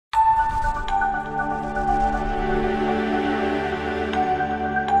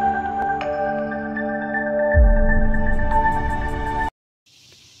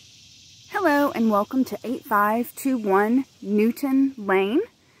welcome to 8521 Newton Lane,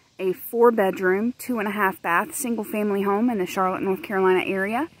 a 4-bedroom, 2.5 bath, single-family home in the Charlotte, North Carolina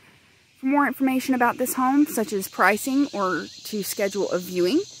area. For more information about this home, such as pricing or to schedule a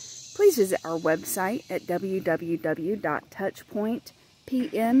viewing, please visit our website at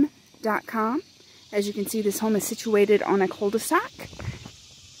www.touchpointpm.com. As you can see, this home is situated on a cul-de-sac.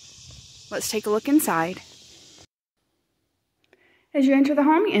 Let's take a look inside. As you enter the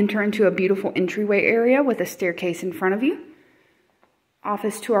home, you enter into a beautiful entryway area with a staircase in front of you.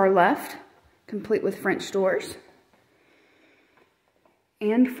 Office to our left, complete with French doors.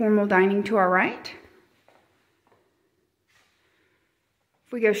 And formal dining to our right.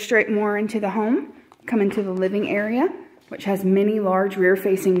 If we go straight more into the home, come into the living area, which has many large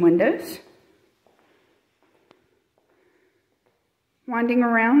rear-facing windows. Winding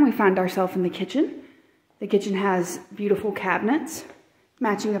around, we find ourselves in the kitchen. The kitchen has beautiful cabinets,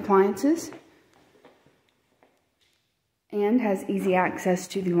 matching appliances, and has easy access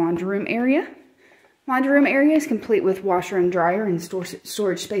to the laundry room area. Laundry room area is complete with washer and dryer and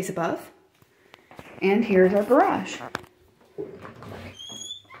storage space above. And here's our garage.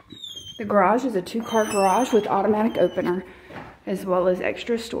 The garage is a 2-car garage with automatic opener, as well as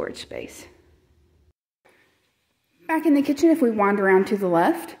extra storage space. Back in the kitchen, if we wander around to the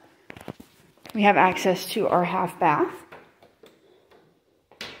left, we have access to our half bath.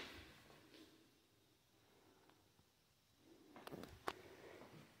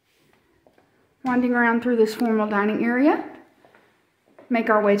 Winding around through this formal dining area, make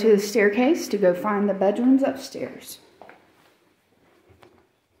our way to the staircase to go find the bedrooms upstairs.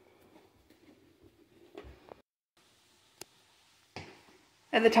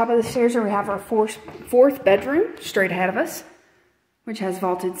 At the top of the stairs, we have our fourth bedroom straight ahead of us, which has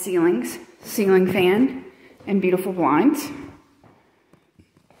vaulted ceilings, ceiling fan, and beautiful blinds.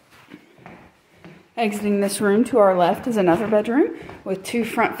 Exiting this room to our left is another bedroom with 2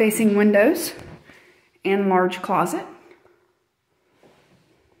 front-facing windows and large closet.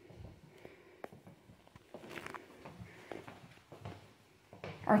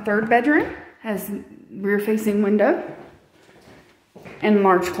 Our third bedroom has rear-facing window and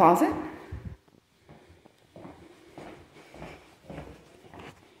large closet.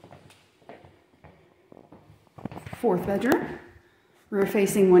 Fourth bedroom,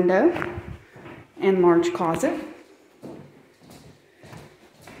 rear-facing window and large closet.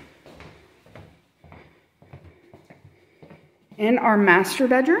 And our master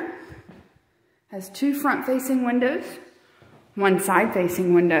bedroom has 2 front-facing windows, 1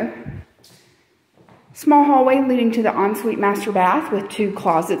 side-facing window. Small hallway leading to the ensuite master bath with 2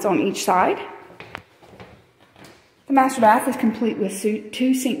 closets on each side. The master bath is complete with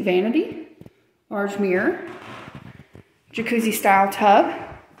 2 sink vanity, large mirror, jacuzzi style tub,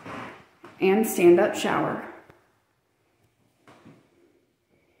 and stand-up shower.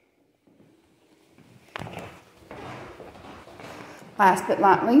 Last but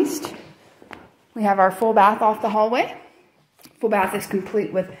not least, we have our full bath off the hallway. Full bath is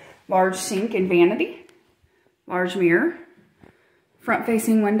complete with large sink and vanity, large mirror,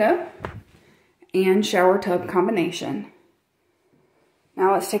 front-facing window, and shower tub combination.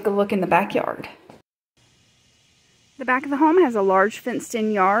 Now let's take a look in the backyard. The back of the home has a large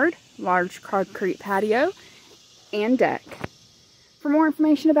fenced-in yard, large concrete patio, and deck. For more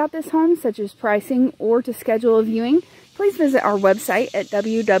information about this home, such as pricing or to schedule a viewing, please visit our website at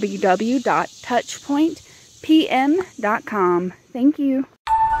www.touchpointpm.com. Thank you.